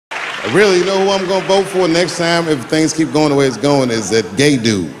Really, you know who I'm gonna vote for next time if things keep going the way it's going is that gay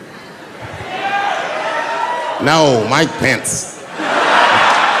dude. No, Mike Pence.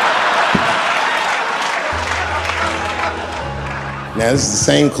 Now, this is the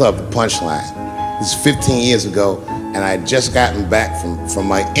same club, the Punchline. This is 15 years ago, and I had just gotten back from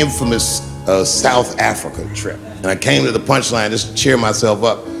my infamous South Africa trip. And I came to the Punchline just to cheer myself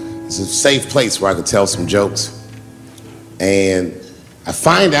up. It's a safe place where I could tell some jokes. And I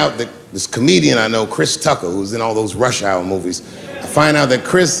find out that this comedian I know, Chris Tucker, who's in all those Rush Hour movies, I find out that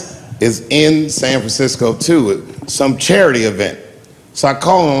Chris is in San Francisco too at some charity event. So I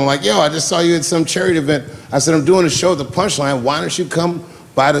call him, I'm like, yo, I just saw you at some charity event. I said, I'm doing a show at the Punchline. Why don't you come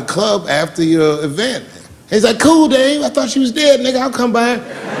by the club after your event? He's like, cool, Dave. I thought you was dead, nigga. I'll come by.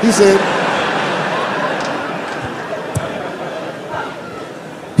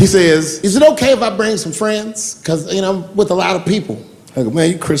 He says, is it okay if I bring some friends? Because, you know, I'm with a lot of people. I go,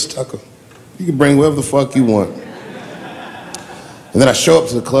 man, you Chris Tucker. You can bring whoever the fuck you want. And then I show up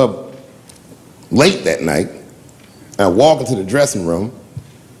to the club late that night. And I walk into the dressing room.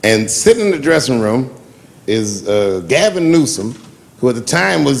 And sitting in the dressing room is Gavin Newsom, who at the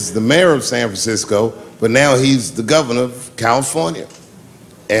time was the mayor of San Francisco, but now he's the governor of California.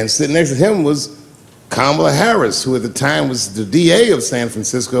 And sitting next to him was Kamala Harris, who at the time was the DA of San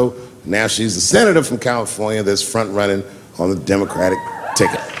Francisco. Now she's the senator from California that's front-running on the Democratic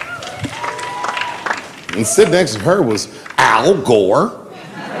ticket. And sitting next to her was Al Gore.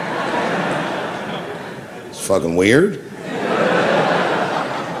 It's fucking weird.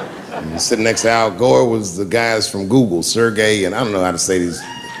 And sitting next to Al Gore was the guys from Google, Sergey, and I don't know how to say these.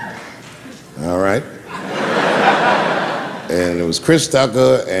 All right. And it was Chris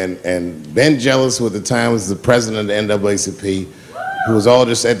Tucker and Ben Jealous, who at the time was the president of the NAACP, who was all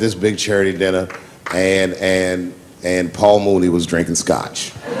just at this big charity dinner, and Paul Mooney was drinking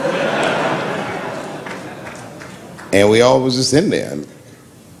scotch. And we all was just in there. And,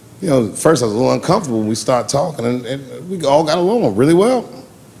 you know, at first I was a little uncomfortable when we started talking, and we all got along really well.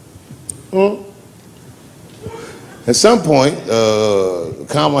 At some point,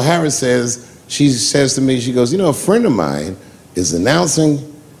 Kamala Harris she says to me, she goes, you know, a friend of mine is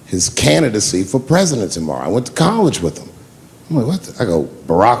announcing his candidacy for president tomorrow. I went to college with him. I'm like, what? I go,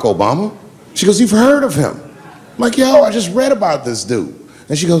 Barack Obama? She goes, you've heard of him? I'm like, yo, I just read about this dude.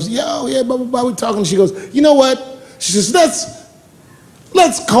 And she goes, yo, yeah, blah, blah, blah, we talking. She goes, you know what? She says,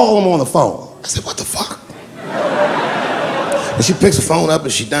 let's call him on the phone. I said, what the fuck? And she picks the phone up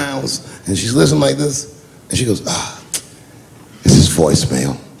and she dials and she's listening like this. And she goes, it's his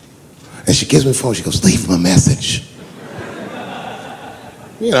voicemail. And she gives me the phone, she goes, leave him a message.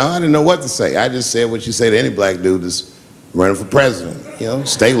 You know, I didn't know what to say. I just said what you say to any black dude that's running for president. You know,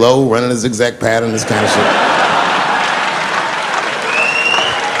 stay low, running a zigzag pattern, this kind of shit.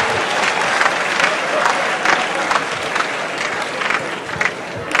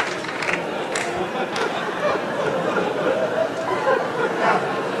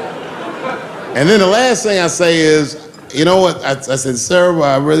 And then the last thing I say is, you know what, I said, sir,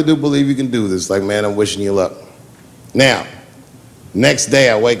 I really do believe you can do this. Like, man, I'm wishing you luck. Now, next day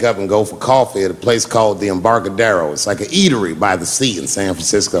I wake up and go for coffee at a place called the Embarcadero. It's like an eatery by the sea in San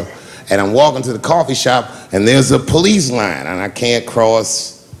Francisco. And I'm walking to the coffee shop and there's a police line and I can't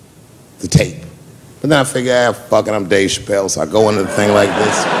cross the tape. But then I figure, fuck it, I'm Dave Chappelle, so I go into the thing like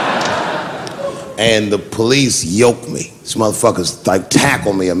this. And the police yoke me. These motherfuckers like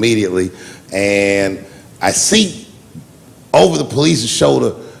tackle me immediately. And I see over the police's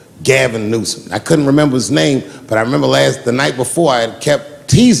shoulder Gavin Newsom. I couldn't remember his name, but I remember the night before I had kept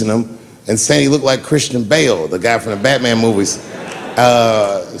teasing him and saying he looked like Christian Bale, the guy from the Batman movies.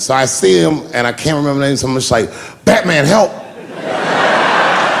 So I see him and I can't remember the name, so I'm just like, Batman, help!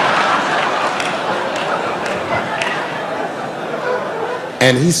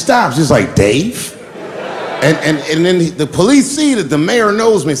 And he stops, he's like, Dave? And then the police see that the mayor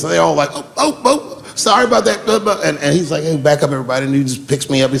knows me, so they're all like, oh, sorry about that. And he's like, hey, back up everybody. And he just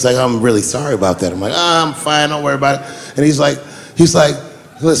picks me up. He's like, I'm really sorry about that. I'm like, I'm fine, don't worry about it. And he's like,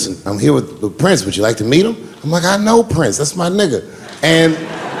 listen, I'm here with Prince. Would you like to meet him? I'm like, I know Prince, that's my nigga. And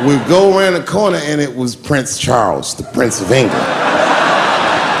we go around the corner and it was Prince Charles, the Prince of England.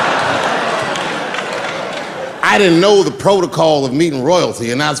 I didn't know the protocol of meeting royalty.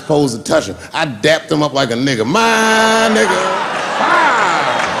 You're not supposed to touch him. I dapped him up like a nigga. My nigga.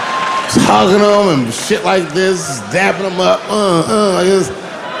 Just hugging him and shit like this, dapping him up. Like this.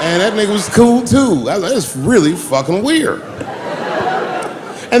 And that nigga was cool too. I was like, it's really fucking weird.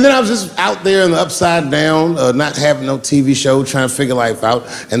 And then I was just out there in the upside down, not having no TV show, trying to figure life out.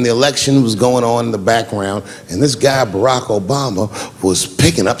 And the election was going on in the background. And this guy, Barack Obama, was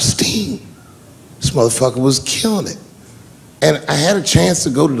picking up steam. This motherfucker was killing it. And I had a chance to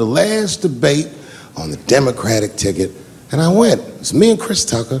go to the last debate on the Democratic ticket. And I went. It's me and Chris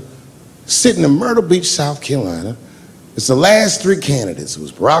Tucker sitting in Myrtle Beach, South Carolina. It's the last three candidates. It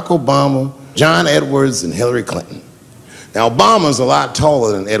was Barack Obama, John Edwards, and Hillary Clinton. Now, Obama's a lot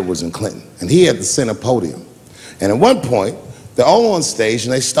taller than Edwards and Clinton, and he had the center podium. And at one point, they're all on stage,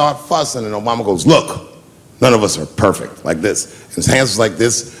 and they start fussing, and Obama goes, look, none of us are perfect, like this. And his hands was like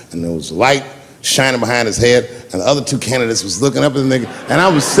this, and there was light shining behind his head, and the other two candidates was looking up at the nigga, and I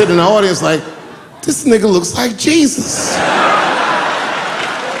was sitting in the audience like, this nigga looks like Jesus.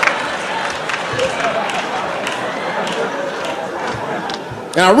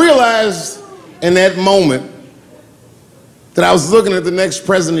 And I realized in that moment that I was looking at the next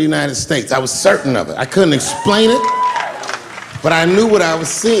president of the United States. I was certain of it. I couldn't explain it, but I knew what I was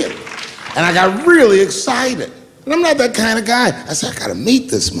seeing. And I got really excited. And I'm not that kind of guy. I said, I gotta meet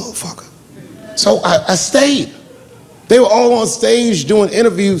this motherfucker. So I stayed. They were all on stage doing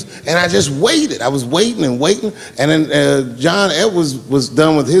interviews, and I just waited. I was waiting and waiting, and then John Edwards was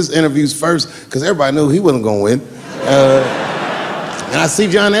done with his interviews first, because everybody knew he wasn't gonna win. And I see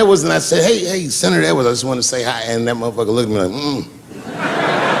John Edwards, and I said, hey, Senator Edwards, I just want to say hi. And that motherfucker looked at me like,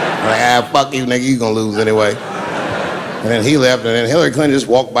 I'm like, fuck you, nigga, you gonna lose anyway. And then he left, and then Hillary Clinton just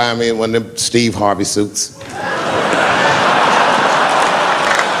walked by me in one of them Steve Harvey suits.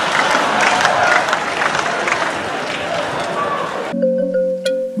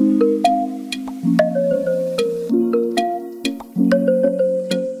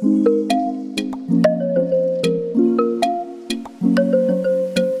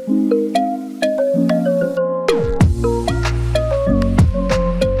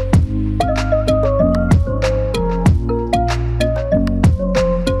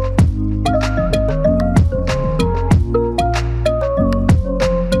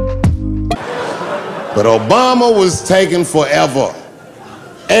 But Obama was taking forever.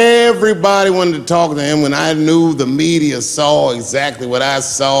 Everybody wanted to talk to him. When I knew the media saw exactly what I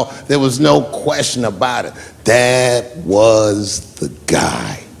saw, there was no question about it. That was the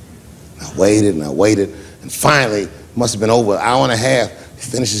guy. I waited and I waited, and finally, it must have been over an hour and a half, he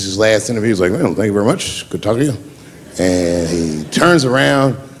finishes his last interview. He's like, well, thank you very much. Good talking to you. And he turns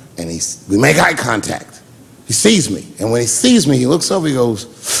around, and we make eye contact. He sees me, and when he sees me, he looks over, he goes,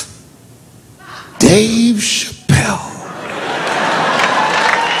 Dave Chappelle.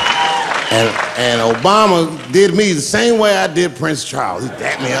 And Obama did me the same way I did Prince Charles. He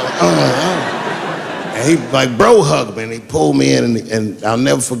dapped me out like, And he like bro hugged me, and he pulled me in, and I'll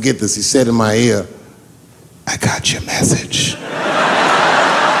never forget this. He said in my ear, I got your message.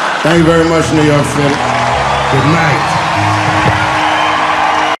 Thank you very much, New York City. Good night.